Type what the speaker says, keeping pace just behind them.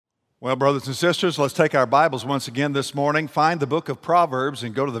Well, brothers and sisters, let's take our Bibles once again this morning, find the book of Proverbs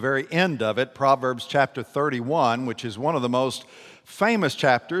and go to the very end of it, Proverbs chapter 31, which is one of the most famous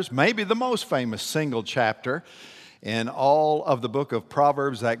chapters, maybe the most famous single chapter in all of the book of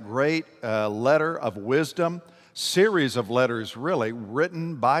Proverbs, that great letter of wisdom, series of letters really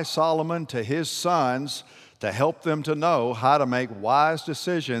written by Solomon to his sons to help them to know how to make wise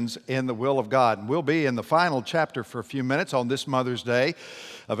decisions in the will of God. And we'll be in the final chapter for a few minutes on this Mother's Day,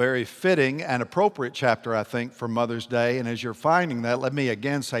 a very fitting and appropriate chapter, I think, for Mother's Day. And as you're finding that, let me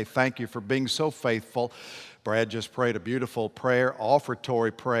again say thank you for being so faithful. Brad just prayed a beautiful prayer,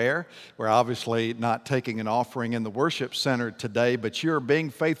 offertory prayer. We're obviously not taking an offering in the worship center today, but you're being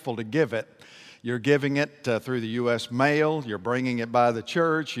faithful to give it. You're giving it through the U.S. mail. You're bringing it by the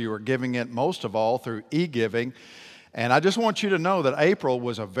church. You are giving it most of all through e-giving. And I just want you to know that April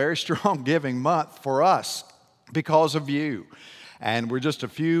was a very strong giving month for us because of you. And we're just a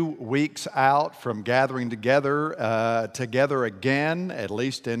few weeks out from gathering together again, at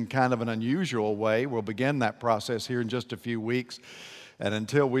least in kind of an unusual way. We'll begin that process here in just a few weeks. And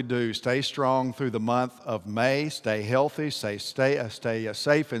until we do, stay strong through the month of May. Stay healthy, stay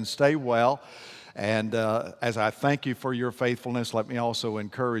safe, and stay well. And as I thank you for your faithfulness, let me also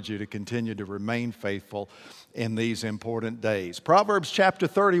encourage you to continue to remain faithful in these important days. Proverbs chapter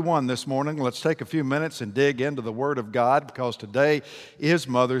 31 this morning. Let's take a few minutes and dig into the Word of God because today is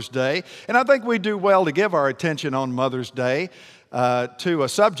Mother's Day. And I think we do well to give our attention on Mother's Day to a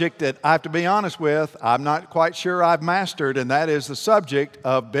subject that I have to be honest with, I'm not quite sure I've mastered, and that is the subject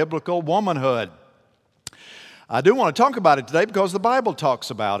of biblical womanhood. I do want to talk about it today because the Bible talks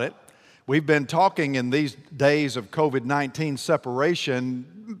about it. We've been talking in these days of COVID-19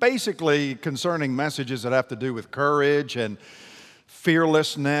 separation, basically concerning messages that have to do with courage and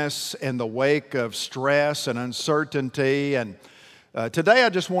fearlessness in the wake of stress and uncertainty. And today I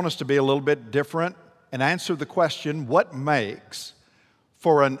just want us to be a little bit different and answer the question, what makes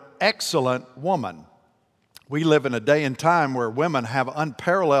for an excellent woman? We live in a day and time where women have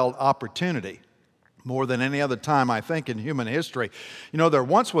unparalleled opportunity, more than any other time, I think, in human history. You know, there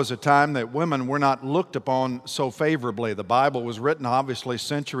once was a time that women were not looked upon so favorably. The Bible was written, obviously,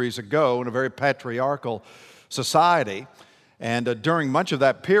 centuries ago in a very patriarchal society. And during much of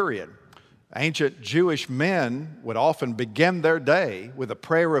that period, ancient Jewish men would often begin their day with a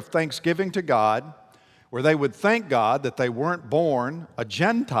prayer of thanksgiving to God, where they would thank God that they weren't born a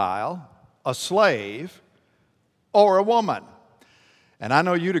Gentile, a slave, or a woman. And I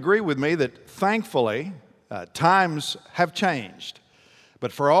know you'd agree with me that thankfully times have changed.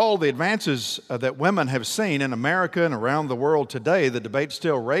 But for all the advances that women have seen in America and around the world today, the debate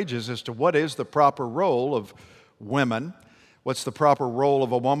still rages as to what is the proper role of women. What's the proper role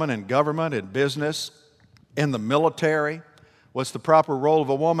of a woman in government, in business, in the military? What's the proper role of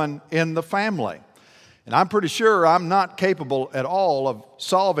a woman in the family? And I'm pretty sure I'm not capable at all of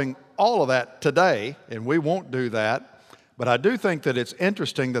solving all of that today, and we won't do that. But I do think that it's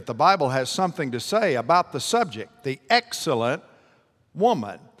interesting that the Bible has something to say about the subject, the excellent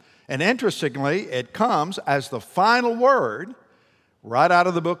woman. And interestingly, it comes as the final word right out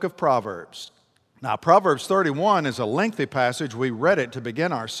of the book of Proverbs. Now, Proverbs 31 is a lengthy passage. We read it to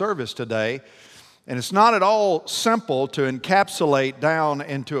begin our service today. And it's not at all simple to encapsulate down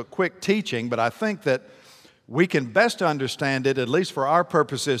into a quick teaching, but I think that we can best understand it, at least for our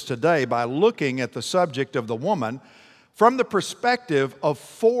purposes today, by looking at the subject of the woman from the perspective of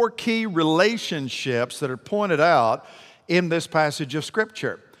four key relationships that are pointed out in this passage of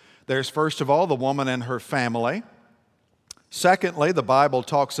Scripture. There's, first of all, the woman and her family. Secondly, the Bible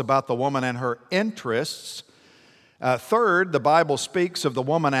talks about the woman and her interests. Third, the Bible speaks of the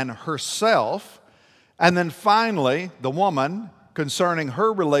woman and herself. And then finally, the woman concerning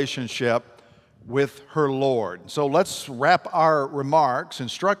her relationship with her Lord. So let's wrap our remarks and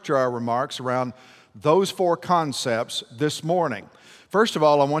structure our remarks around those four concepts this morning. First of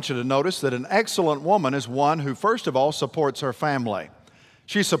all, I want you to notice that an excellent woman is one who, first of all, supports her family.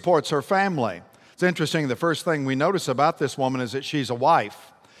 She supports her family. It's interesting, the first thing we notice about this woman is that she's a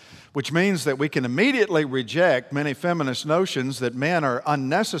wife, which means that we can immediately reject many feminist notions that men are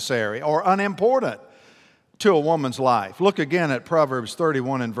unnecessary or unimportant to a woman's life. Look again at Proverbs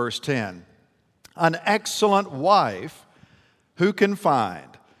 31 and verse 10. An excellent wife who can find?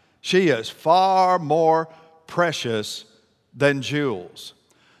 She is far more precious than jewels.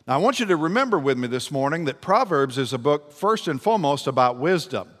 Now, I want you to remember with me this morning that Proverbs is a book first and foremost about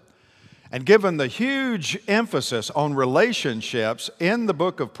wisdom. And given the huge emphasis on relationships in the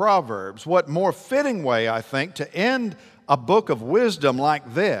book of Proverbs, what more fitting way, I think, to end a book of wisdom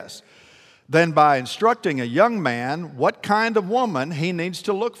like this than by instructing a young man what kind of woman he needs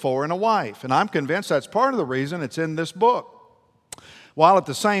to look for in a wife. And I'm convinced that's part of the reason it's in this book. While at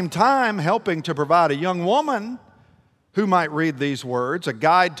the same time helping to provide a young woman who might read these words a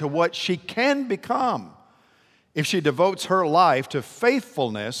guide to what she can become if she devotes her life to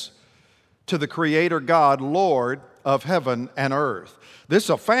faithfulness to the Creator God, Lord of heaven and earth. This is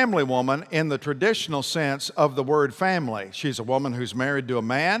a family woman in the traditional sense of the word family. She's a woman who's married to a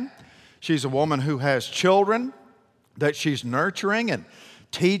man. She's a woman who has children that she's nurturing and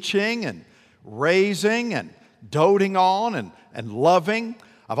teaching and raising and doting on and loving.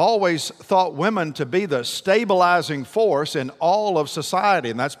 I've always thought women to be the stabilizing force in all of society,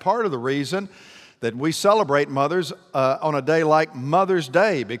 and that's part of the reason that we celebrate mothers on a day like Mother's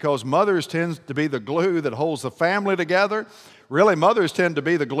Day, because mothers tend to be the glue that holds the family together. Really, mothers tend to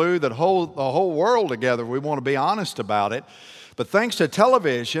be the glue that hold the whole world together. We want to be honest about it. But thanks to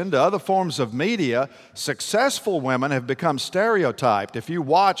television, to other forms of media, successful women have become stereotyped. If you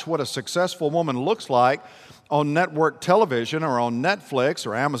watch what a successful woman looks like on network television or on Netflix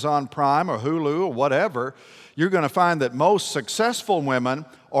or Amazon Prime or Hulu or whatever, you're going to find that most successful women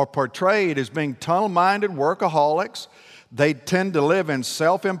are portrayed as being tunnel-minded workaholics. They tend to live in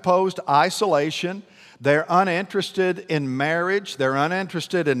self-imposed isolation. They're uninterested in marriage. They're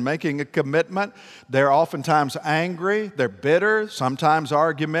uninterested in making a commitment. They're oftentimes angry. They're bitter, sometimes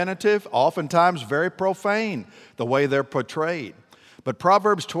argumentative, oftentimes very profane, the way they're portrayed. But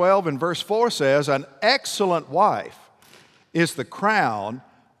Proverbs 12 and verse 4 says, an excellent wife is the crown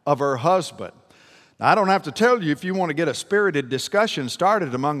of her husband. Now, I don't have to tell you, if you want to get a spirited discussion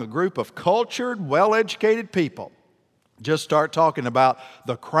started among a group of cultured, well-educated people, just start talking about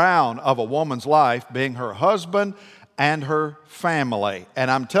the crown of a woman's life being her husband and her family. And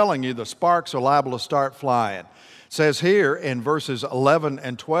I'm telling you, the sparks are liable to start flying. It says here in verses 11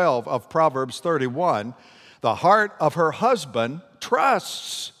 and 12 of Proverbs 31, the heart of her husband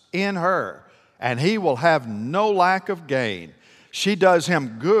trusts in her, and he will have no lack of gain. She does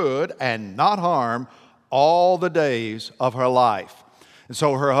him good and not harm all the days of her life. And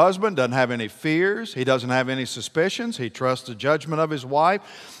so her husband doesn't have any fears. He doesn't have any suspicions. He trusts the judgment of his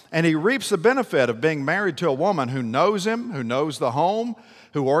wife. And he reaps the benefit of being married to a woman who knows him, who knows the home,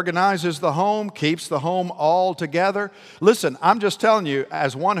 who organizes the home, keeps the home all together. Listen, I'm just telling you,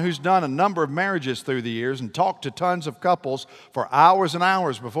 as one who's done a number of marriages through the years and talked to tons of couples for hours and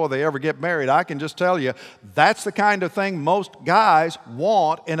hours before they ever get married, I can just tell you that's the kind of thing most guys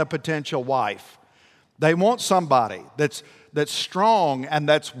want in a potential wife. They want somebody that's strong and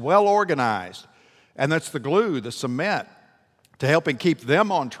that's well organized, and that's the glue, the cement, to helping keep them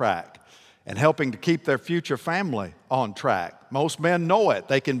on track and helping to keep their future family on track. Most men know it.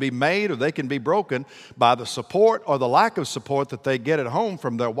 They can be made or they can be broken by the support or the lack of support that they get at home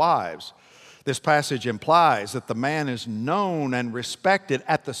from their wives. This passage implies that the man is known and respected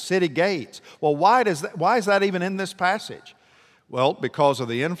at the city gates. Well, why is that even in this passage? Well, because of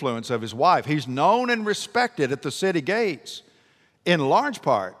the influence of his wife. He's known and respected at the city gates, in large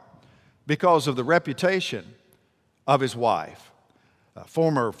part because of the reputation of his wife.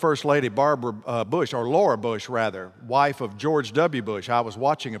 Former First Lady Barbara Bush, or Laura Bush rather, wife of George W. Bush. I was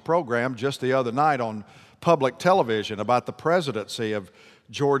watching a program just the other night on public television about the presidency of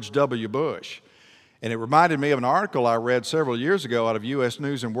George W. Bush. And it reminded me of an article I read several years ago out of U.S.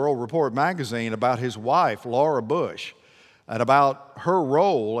 News and World Report magazine about his wife, Laura Bush, and about her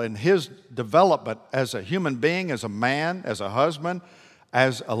role in his development as a human being, as a man, as a husband,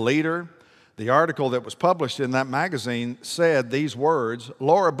 as a leader. The article that was published in that magazine said these words: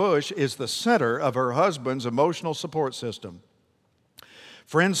 Laura Bush is the center of her husband's emotional support system.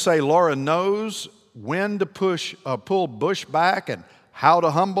 Friends say Laura knows when to pull Bush back and how to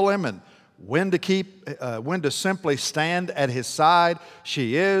humble him and when to simply stand at his side.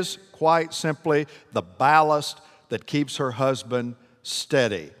 She is, quite simply, the ballast that keeps her husband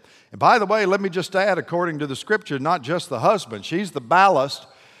steady. And by the way, let me just add, according to the Scripture, not just the husband. She's the ballast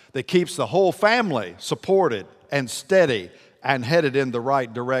that keeps the whole family supported and steady and headed in the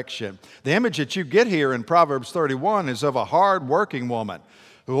right direction. The image that you get here in Proverbs 31 is of a hard-working woman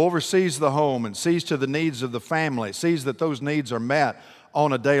who oversees the home and sees to the needs of the family, sees that those needs are met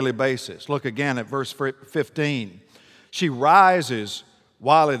on a daily basis. Look again at verse 15. She rises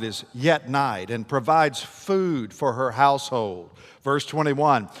while it is yet night and provides food for her household. Verse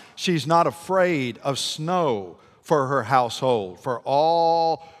 21, she's not afraid of snow for her household, for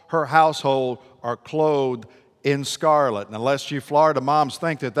all her household are clothed in scarlet. And unless you Florida moms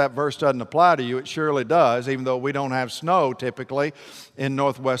think that verse doesn't apply to you, it surely does, even though we don't have snow typically in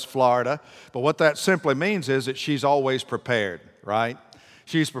Northwest Florida. But what that simply means is that she's always prepared, right?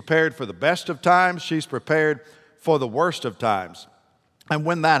 She's prepared for the best of times. She's prepared for the worst of times. And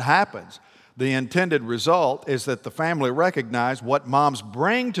when that happens, the intended result is that the family recognize what moms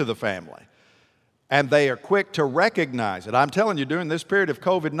bring to the family. And they are quick to recognize it. I'm telling you, during this period of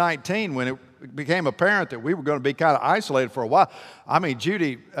COVID-19, when it became apparent that we were going to be kind of isolated for a while,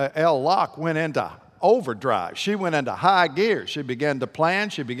 Judy L. Locke went into overdrive. She went into high gear. She began to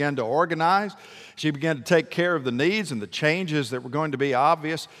plan. She began to organize. She began to take care of the needs and the changes that were going to be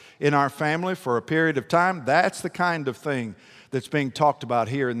obvious in our family for a period of time. That's the kind of thing that's being talked about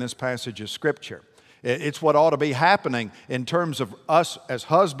here in this passage of Scripture. It's what ought to be happening in terms of us as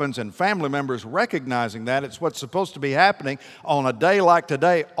husbands and family members recognizing that. It's what's supposed to be happening on a day like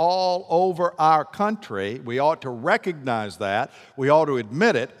today all over our country. We ought to recognize that. We ought to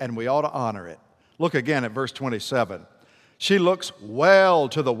admit it, and we ought to honor it. Look again at verse 27. She looks well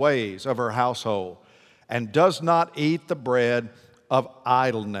to the ways of her household and does not eat the bread of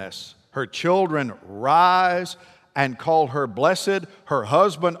idleness. Her children rise and call her blessed, her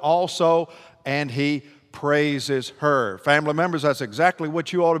husband also, and he praises her. Family members, that's exactly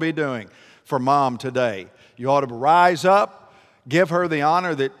what you ought to be doing for mom today. You ought to rise up, give her the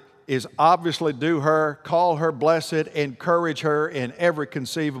honor that is obviously due her, call her blessed, encourage her in every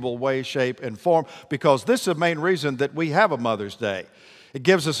conceivable way, shape, and form, because this is the main reason that we have a Mother's Day. It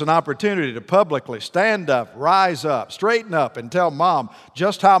gives us an opportunity to publicly stand up, rise up, straighten up, and tell mom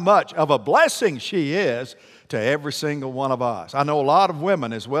just how much of a blessing she is to every single one of us. I know a lot of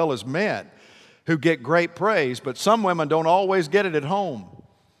women as well as men who get great praise, but some women don't always get it at home.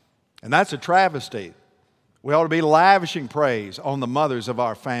 And that's a travesty. We ought to be lavishing praise on the mothers of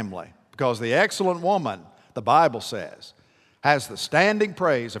our family, because the excellent woman, the Bible says, has the standing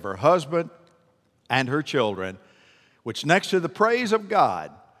praise of her husband and her children, which next to the praise of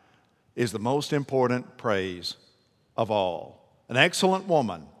God is the most important praise of all. An excellent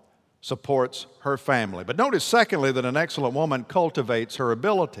woman supports her family. But notice, secondly, that an excellent woman cultivates her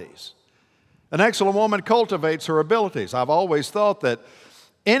abilities. An excellent woman cultivates her abilities. I've always thought that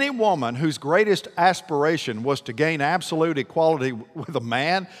any woman whose greatest aspiration was to gain absolute equality with a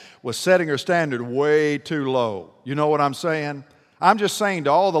man was setting her standard way too low. You know what I'm saying? I'm just saying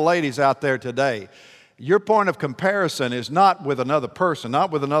to all the ladies out there today, your point of comparison is not with another person, not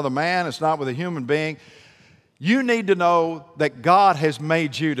with another man, it's not with a human being. You need to know that God has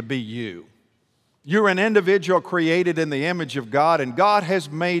made you to be you. You're an individual created in the image of God, and God has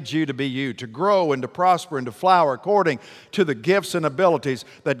made you to be you, to grow and to prosper and to flower according to the gifts and abilities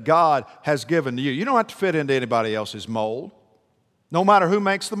that God has given to you. You don't have to fit into anybody else's mold, no matter who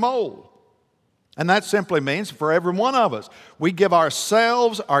makes the mold. And that simply means for every one of us, we give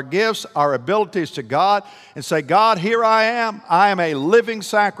ourselves, our gifts, our abilities to God and say, God, here I am. I am a living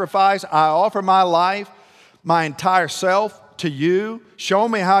sacrifice. I offer my life, my entire self to you. Show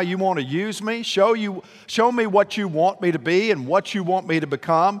me how you want to use me. Show me what you want me to be and what you want me to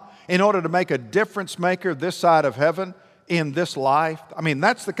become in order to make a difference maker this side of heaven in this life.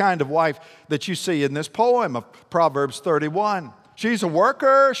 That's the kind of wife that you see in this poem of Proverbs 31. She's a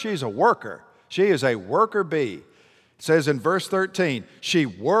worker. She's a worker. She is a worker bee. It says in verse 13, she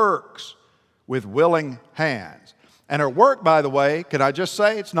works with willing hands. And her work, by the way, can I just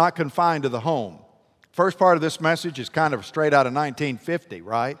say, it's not confined to the home. First part of this message is kind of straight out of 1950,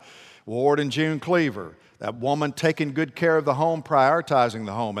 right? Ward and June Cleaver, that woman taking good care of the home, prioritizing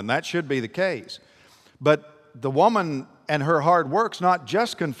the home, and that should be the case. But the woman and her hard work's not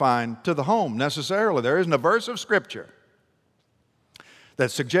just confined to the home necessarily. There isn't a verse of Scripture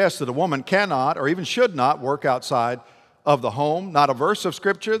that suggests that a woman cannot or even should not work outside of the home. Not a verse of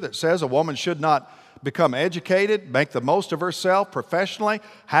Scripture that says a woman should not become educated, make the most of herself professionally,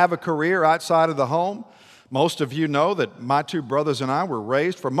 have a career outside of the home. Most of you know that my two brothers and I were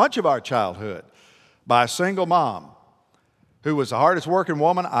raised for much of our childhood by a single mom who was the hardest working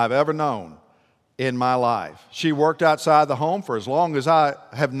woman I've ever known in my life. She worked outside the home for as long as I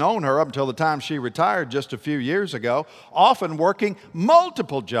have known her, up until the time she retired just a few years ago, often working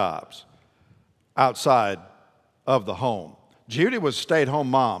multiple jobs outside of the home. Judy was a stay-at-home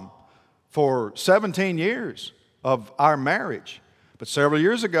mom for 17 years of our marriage. But several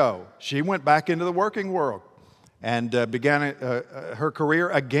years ago, she went back into the working world and began her career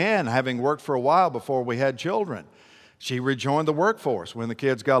again, having worked for a while before we had children. She rejoined the workforce when the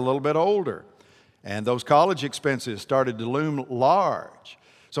kids got a little bit older, and those college expenses started to loom large.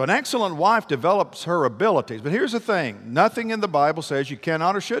 So an excellent wife develops her abilities. But here's the thing, nothing in the Bible says you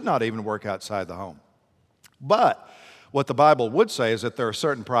cannot or should not even work outside the home. But what the Bible would say is that there are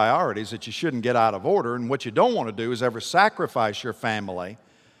certain priorities that you shouldn't get out of order, and what you don't want to do is ever sacrifice your family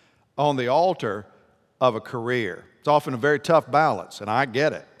on the altar of a career. It's often a very tough balance, and I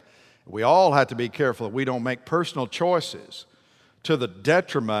get it. We all have to be careful that we don't make personal choices to the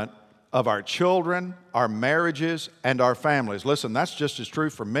detriment of our children, our marriages, and our families. Listen, that's just as true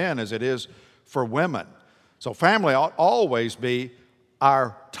for men as it is for women. So family ought always be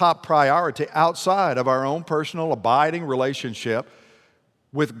our top priority outside of our own personal abiding relationship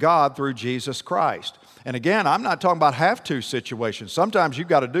with God through Jesus Christ. And again, I'm not talking about have-to situations. Sometimes you've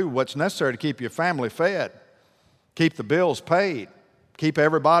got to do what's necessary to keep your family fed, keep the bills paid, keep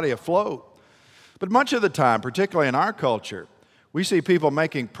everybody afloat. But much of the time, particularly in our culture, we see people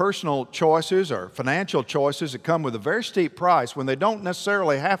making personal choices or financial choices that come with a very steep price when they don't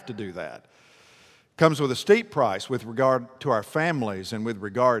necessarily have to do that. It comes with a steep price with regard to our families and with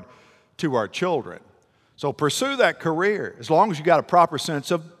regard to our children. So pursue that career as long as you got a proper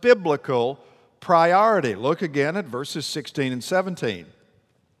sense of biblical priority. Look again at verses 16 and 17.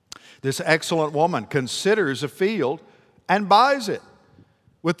 This excellent woman considers a field and buys it.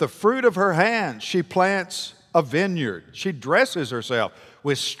 With the fruit of her hands, she plants a vineyard. She dresses herself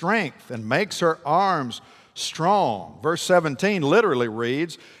with strength and makes her arms strong. Verse 17 literally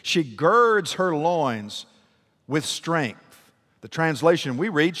reads, she girds her loins with strength. The translation we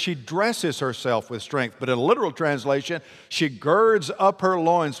read, she dresses herself with strength. But in a literal translation, she girds up her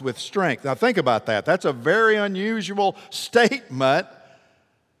loins with strength. Now think about that. That's a very unusual statement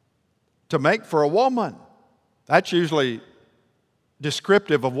to make for a woman. That's usually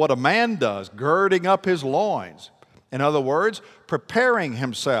descriptive of what a man does, girding up his loins. In other words, preparing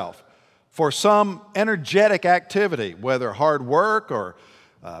himself for some energetic activity, whether hard work or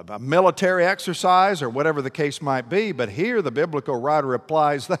a military exercise or whatever the case might be. But here the biblical writer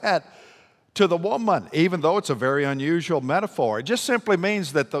applies that to the woman, even though it's a very unusual metaphor. It just simply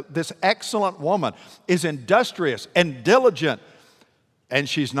means that this excellent woman is industrious and diligent, and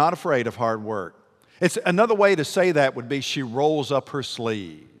she's not afraid of hard work. It's another way to say that would be she rolls up her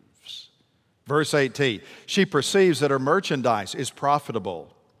sleeves. Verse 18, she perceives that her merchandise is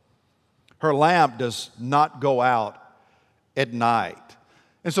profitable. Her lamp does not go out at night.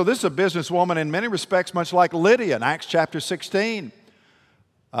 And so this is a businesswoman in many respects, much like Lydia in Acts chapter 16.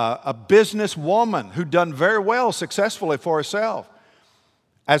 A businesswoman who'd done very well successfully for herself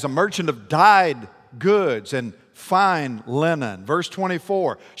as a merchant of dyed goods and fine linen. Verse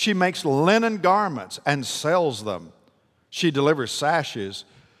 24, she makes linen garments and sells them. She delivers sashes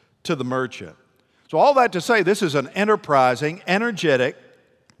to the merchant. So all that to say, this is an enterprising, energetic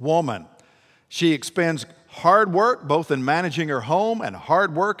woman. She expends hard work both in managing her home and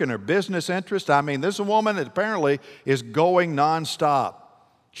hard work in her business interest. I mean, this is a woman that apparently is going nonstop.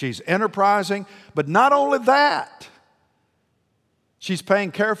 She's enterprising, but not only that, she's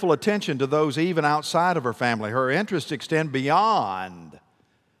paying careful attention to those even outside of her family. Her interests extend beyond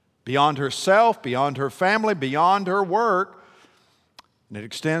herself, beyond her family, beyond her work, and it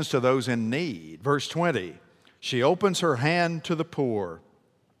extends to those in need. Verse 20, she opens her hand to the poor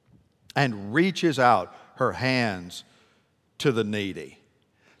and reaches out her hands to the needy.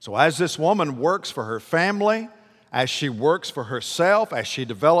 So as this woman works for her family, as she works for herself, as she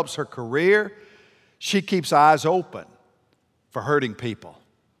develops her career, she keeps eyes open for hurting people.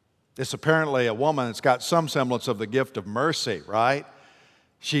 It's apparently a woman that's got some semblance of the gift of mercy, right?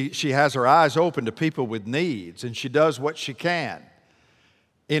 She has her eyes open to people with needs, and she does what she can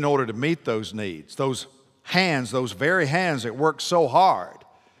in order to meet those needs. Those hands, those very hands that work so hard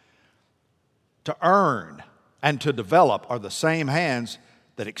to earn and to develop are the same hands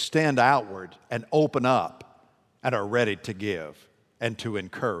that extend outward and open up and are ready to give and to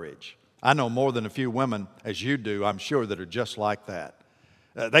encourage. I know more than a few women, as you do, I'm sure, that are just like that.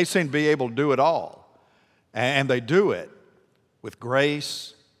 They seem to be able to do it all. And they do it with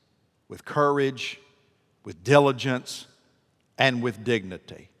grace, with courage, with diligence, and with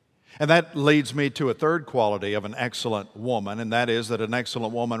dignity. And that leads me to a third quality of an excellent woman, and that is that an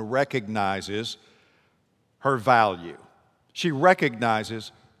excellent woman recognizes her value. She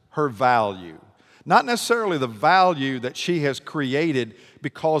recognizes her value. Not necessarily the value that she has created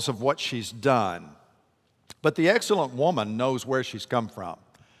because of what she's done, but the excellent woman knows where she's come from.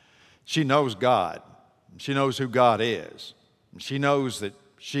 She knows God. She knows who God is. She knows that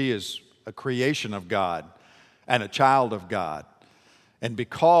she is a creation of God and a child of God. And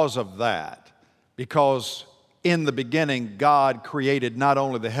because of that, because in the beginning God created not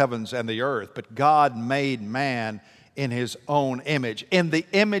only the heavens and the earth, but God made man in His own image. In the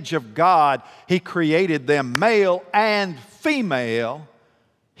image of God, He created them, male and female.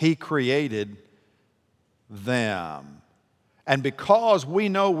 He created them. And because we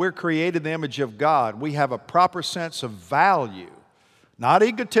know we're created in the image of God, we have a proper sense of value, not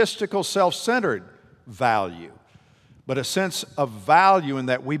egotistical, self-centered value, but a sense of value in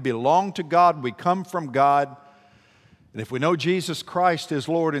that we belong to God, we come from God, and if we know Jesus Christ is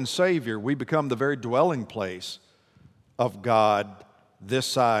Lord and Savior, we become the very dwelling place of God this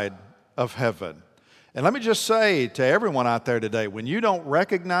side of heaven. And let me just say to everyone out there today, when you don't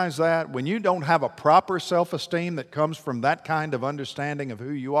recognize that, when you don't have a proper self-esteem that comes from that kind of understanding of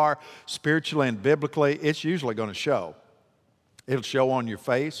who you are spiritually and biblically, it's usually going to show. It'll show on your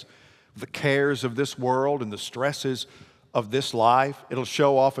face, the cares of this world and the stresses of this life. It'll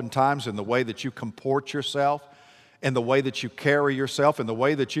show oftentimes in the way that you comport yourself, in the way that you carry yourself, in the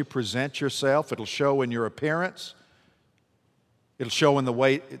way that you present yourself. It'll show in your appearance. It'll show in the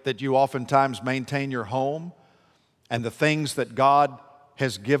way that you oftentimes maintain your home and the things that God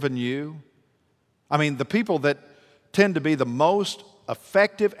has given you. I mean, the people that tend to be the most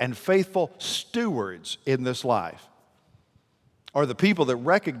effective and faithful stewards in this life are the people that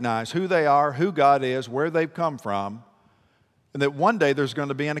recognize who they are, who God is, where they've come from, and that one day there's going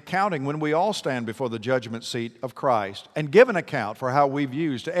to be an accounting when we all stand before the judgment seat of Christ and give an account for how we've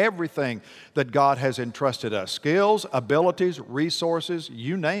used everything that God has entrusted us. Skills, abilities, resources,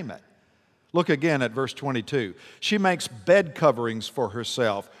 you name it. Look again at verse 22. She makes bed coverings for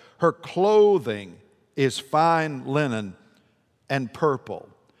herself. Her clothing is fine linen and purple.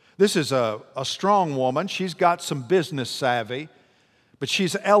 This is a strong woman. She's got some business savvy, but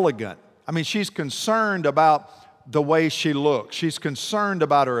she's elegant. I mean, she's concerned about the way she looks. She's concerned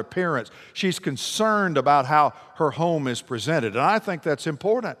about her appearance. She's concerned about how her home is presented. And I think that's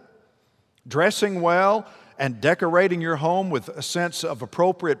important. Dressing well and decorating your home with a sense of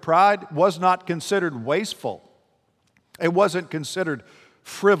appropriate pride was not considered wasteful. It wasn't considered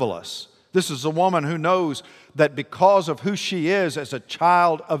frivolous. This is a woman who knows that because of who she is as a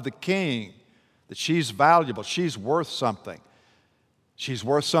child of the King, that she's valuable, she's worth something. She's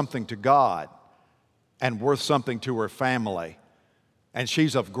worth something to God and worth something to her family. And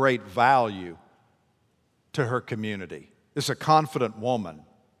she's of great value to her community. This is a confident woman.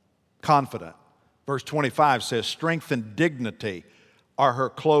 Confident. Verse 25 says, strength and dignity are her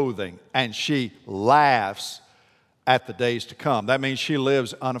clothing, and she laughs at the days to come. That means she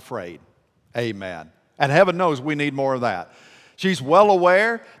lives unafraid. Amen. And heaven knows we need more of that. She's well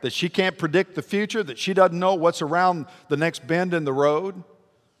aware that she can't predict the future, that she doesn't know what's around the next bend in the road,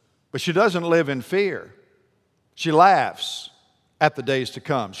 but she doesn't live in fear. She laughs at the days to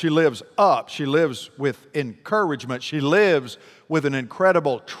come. She lives up. She lives with encouragement. She lives with an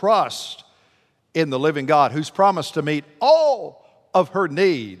incredible trust in the living God who's promised to meet all of her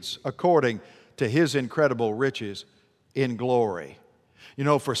needs according to His incredible riches in glory. You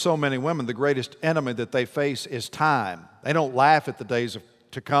know, for so many women, the greatest enemy that they face is time. They don't laugh at the days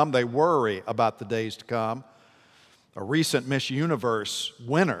to come. They worry about the days to come. A recent Miss Universe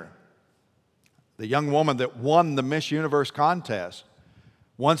winner, the young woman that won the Miss Universe contest,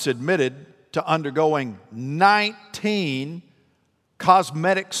 once admitted to undergoing 19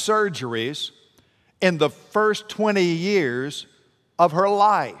 cosmetic surgeries in the first 20 years of her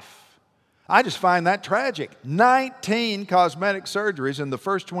life. I just find that tragic. 19 cosmetic surgeries in the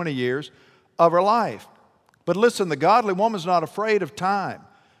first 20 years of her life. But listen, the godly woman's not afraid of time.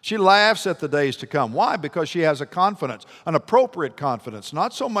 She laughs at the days to come. Why? Because she has a confidence, an appropriate confidence,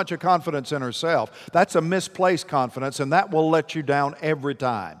 not so much a confidence in herself. That's a misplaced confidence, and that will let you down every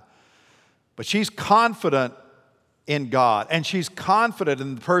time. But she's confident in God, and she's confident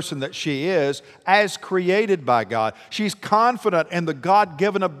in the person that she is as created by God. She's confident in the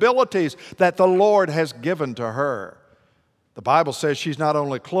God-given abilities that the Lord has given to her. The Bible says she's not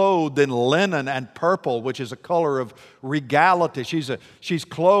only clothed in linen and purple, which is a color of regality. She's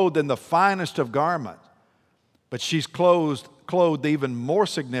clothed in the finest of garments, but she's clothed even more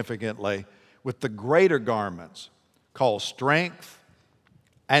significantly with the greater garments called strength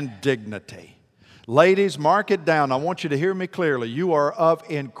and dignity. Ladies, mark it down. I want you to hear me clearly. You are of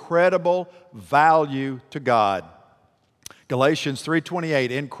incredible value to God. Galatians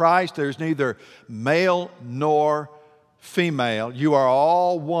 3:28, in Christ there's neither male nor female. You are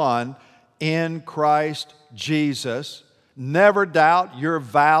all one in Christ Jesus. Never doubt your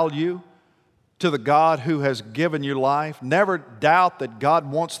value to the God who has given you life. Never doubt that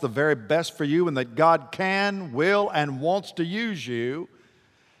God wants the very best for you and that God can, will, and wants to use you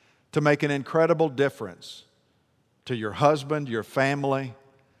to make an incredible difference to your husband, your family,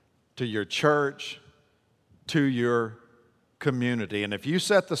 to your church, to your community. And if you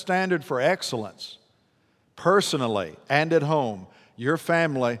set the standard for excellence, personally and at home, your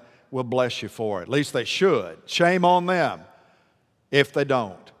family will bless you for it. At least they should. Shame on them if they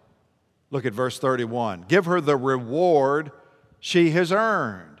don't. Look at verse 31. Give her the reward she has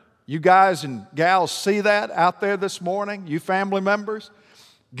earned. You guys and gals see that out there this morning, you family members?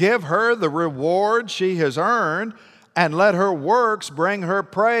 Give her the reward she has earned and let her works bring her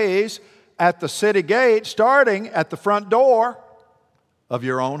praise at the city gate, starting at the front door of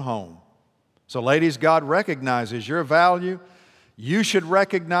your own home. So ladies, God recognizes your value. You should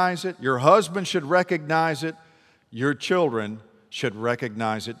recognize it. Your husband should recognize it. Your children should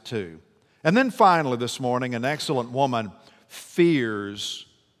recognize it too. And then finally this morning, an excellent woman fears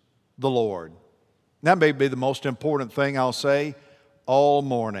the Lord. That may be the most important thing I'll say all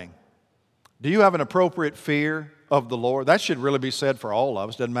morning. Do you have an appropriate fear of the Lord? That should really be said for all of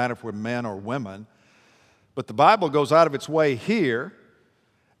us. Doesn't matter if we're men or women. But the Bible goes out of its way here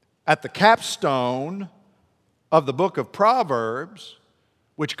at the capstone of the book of Proverbs,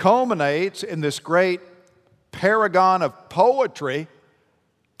 which culminates in this great paragon of poetry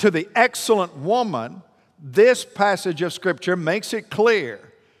to the excellent woman. This passage of Scripture makes it clear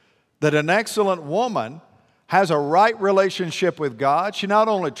that an excellent woman has a right relationship with God. She not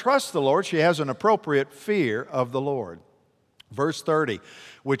only trusts the Lord, she has an appropriate fear of the Lord. Verse 30,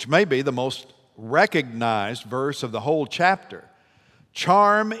 which may be the most recognized verse of the whole chapter.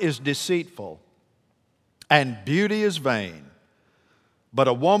 Charm is deceitful, and beauty is vain. But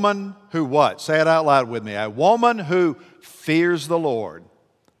a woman who what? Say it out loud with me. A woman who fears the Lord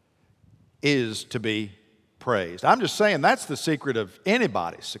is to be praised. I'm just saying that's the secret of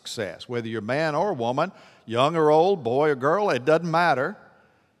anybody's success, whether you're man or woman, young or old, boy or girl, it doesn't matter.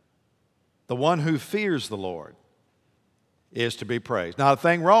 The one who fears the Lord is to be praised. Not a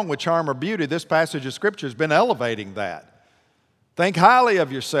thing wrong with charm or beauty. This passage of Scripture has been elevating that. Think highly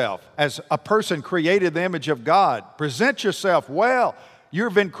of yourself as a person created in the image of God. Present yourself well. You're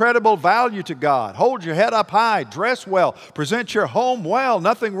of incredible value to God. Hold your head up high. Dress well. Present your home well.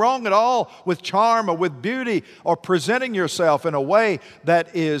 Nothing wrong at all with charm or with beauty or presenting yourself in a way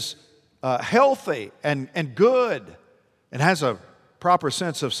that is healthy and good and has a proper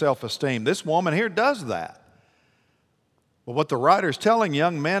sense of self-esteem. This woman here does that. Well, what the writer's telling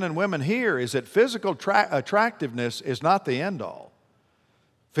young men and women here is that physical attractiveness is not the end-all.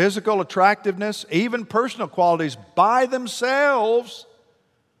 Physical attractiveness, even personal qualities by themselves,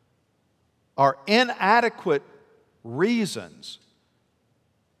 are inadequate reasons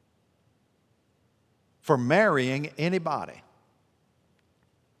for marrying anybody.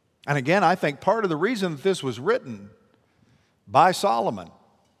 And again, I think part of the reason that this was written by Solomon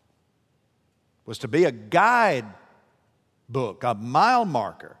was to be a guide book, a mile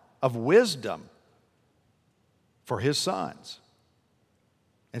marker of wisdom for his sons.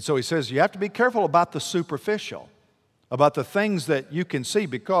 And so he says you have to be careful about the superficial, about the things that you can see,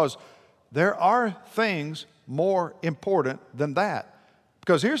 because there are things more important than that.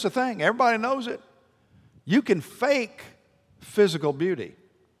 Because here's the thing, everybody knows it. You can fake physical beauty.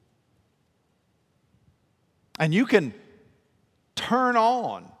 And you can turn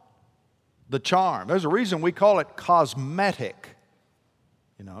on the charm. There's a reason we call it cosmetic.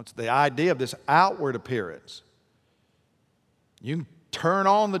 You know, it's the idea of this outward appearance. You can turn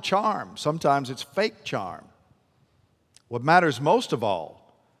on the charm. Sometimes it's fake charm. What matters most of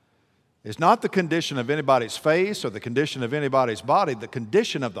all is not the condition of anybody's face or the condition of anybody's body. The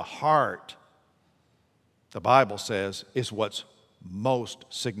condition of the heart, the Bible says, is what's most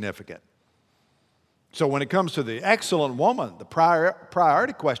significant. So when it comes to the excellent woman, the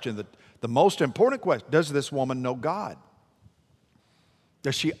priority question, the most important question, does this woman know God?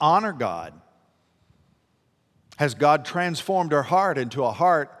 Does she honor God? Has God transformed her heart into a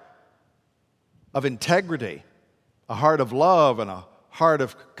heart of integrity, a heart of love, and a heart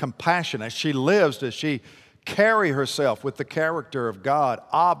of compassion? As she lives, does she carry herself with the character of God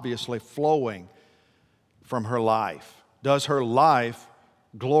obviously flowing from her life? Does her life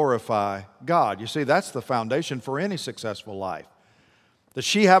glorify God? You see, that's the foundation for any successful life. Does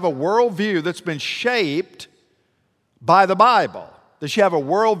she have a worldview that's been shaped by the Bible? Does she have a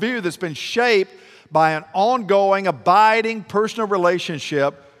worldview that's been shaped by an ongoing, abiding personal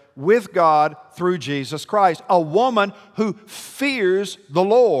relationship with God through Jesus Christ? A woman who fears the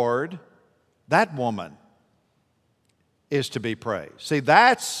Lord, that woman is to be praised. See,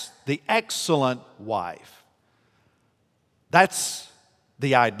 that's the excellent wife. That's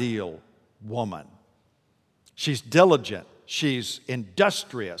the ideal woman. She's diligent. She's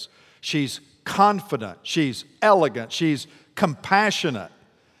industrious. She's confident. She's elegant. She's compassionate.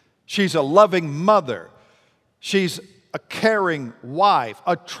 She's a loving mother. She's a caring wife,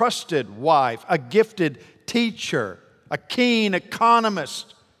 a trusted wife, a gifted teacher, a keen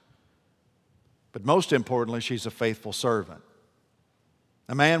economist. But most importantly, she's a faithful servant.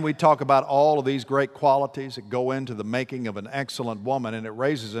 Now, man, we talk about all of these great qualities that go into the making of an excellent woman, and it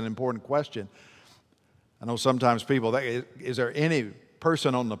raises an important question. I know sometimes people think, is there any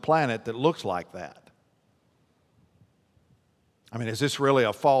person on the planet that looks like that? I mean, is this really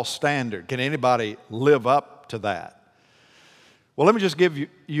a false standard? Can anybody live up to that? Well, let me just give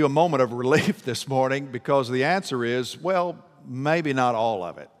you a moment of relief this morning, because the answer is, well, maybe not all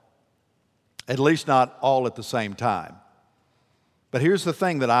of it. At least not all at the same time. But here's the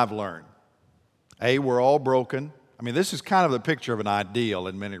thing that I've learned. A, we're all broken. I mean, this is kind of the picture of an ideal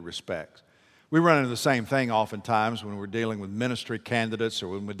in many respects. We run into the same thing oftentimes when we're dealing with ministry candidates or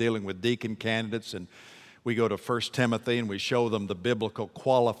when we're dealing with deacon candidates, and we go to 1 Timothy and we show them the biblical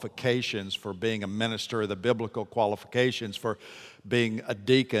qualifications for being a minister, the biblical qualifications for being a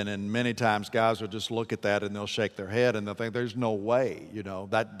deacon, and many times guys will just look at that and they'll shake their head and they'll think, there's no way,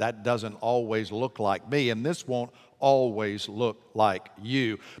 that doesn't always look like me, and this won't always look like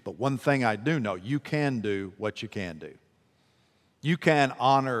you. But one thing I do know, you can do what you can do. You can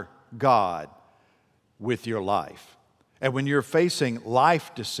honor God with your life. And when you're facing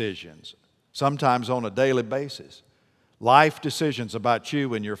life decisions, sometimes on a daily basis, life decisions about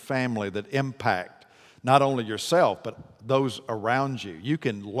you and your family that impact not only yourself, but those around you, you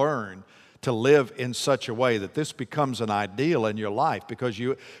can learn to live in such a way that this becomes an ideal in your life, because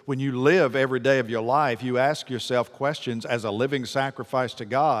when you live every day of your life, you ask yourself questions as a living sacrifice to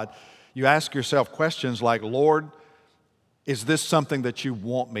God. You ask yourself questions like, Lord, is this something that you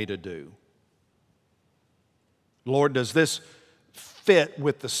want me to do? Lord, does this fit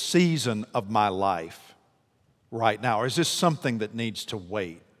with the season of my life right now? Or is this something that needs to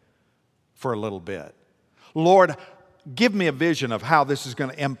wait for a little bit? Lord, give me a vision of how this is going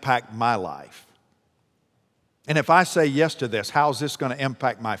to impact my life. And if I say yes to this, how's this going to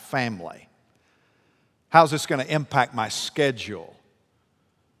impact my family? How's this going to impact my schedule?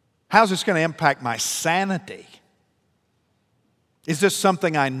 How's this going to impact my sanity? Is this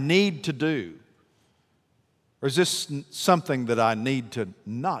something I need to do? Or is this something that I need to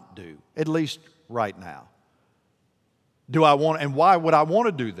not do, at least right now? And why would I want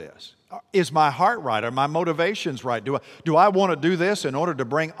to do this? Is my heart right? Are my motivations right? Do I want to do this in order to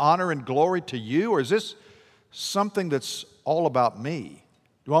bring honor and glory to you? Or is this something that's all about me?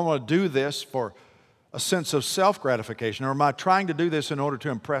 Do I want to do this for a sense of self-gratification? Or am I trying to do this in order to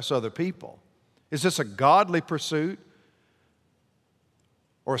impress other people? Is this a godly pursuit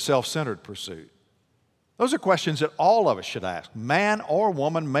or a self-centered pursuit? Those are questions that all of us should ask, man or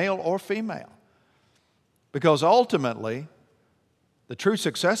woman, male or female. Because ultimately, the true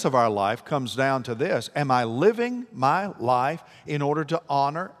success of our life comes down to this: am I living my life in order to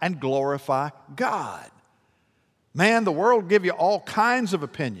honor and glorify God? Man, the world will give you all kinds of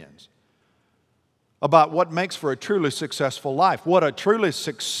opinions about what makes for a truly successful life, what a truly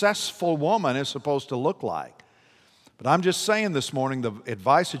successful woman is supposed to look like. But I'm just saying this morning, the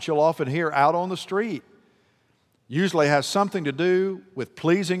advice that you'll often hear out on the street usually has something to do with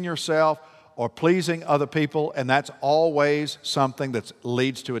pleasing yourself or pleasing other people, and that's always something that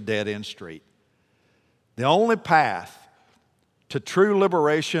leads to a dead-end street. The only path to true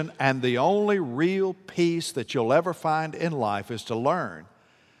liberation and the only real peace that you'll ever find in life is to learn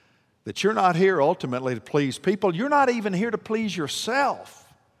that you're not here ultimately to please people. You're not even here to please yourself,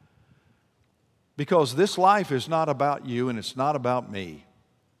 because this life is not about you and it's not about me.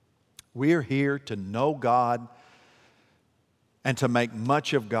 We're here to know God and to make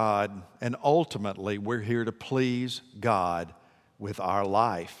much of God, and ultimately we're here to please God with our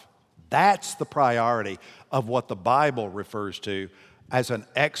life. That's the priority of what the Bible refers to as an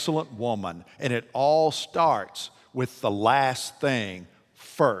excellent woman, and it all starts with the last thing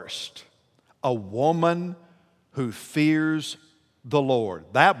first. A woman who fears the Lord.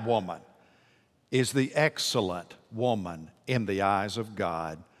 That woman is the excellent woman in the eyes of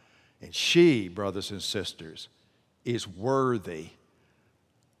God, and she, brothers and sisters, is worthy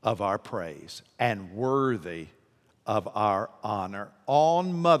of our praise and worthy of our honor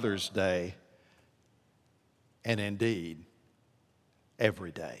on Mother's Day, and indeed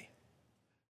every day.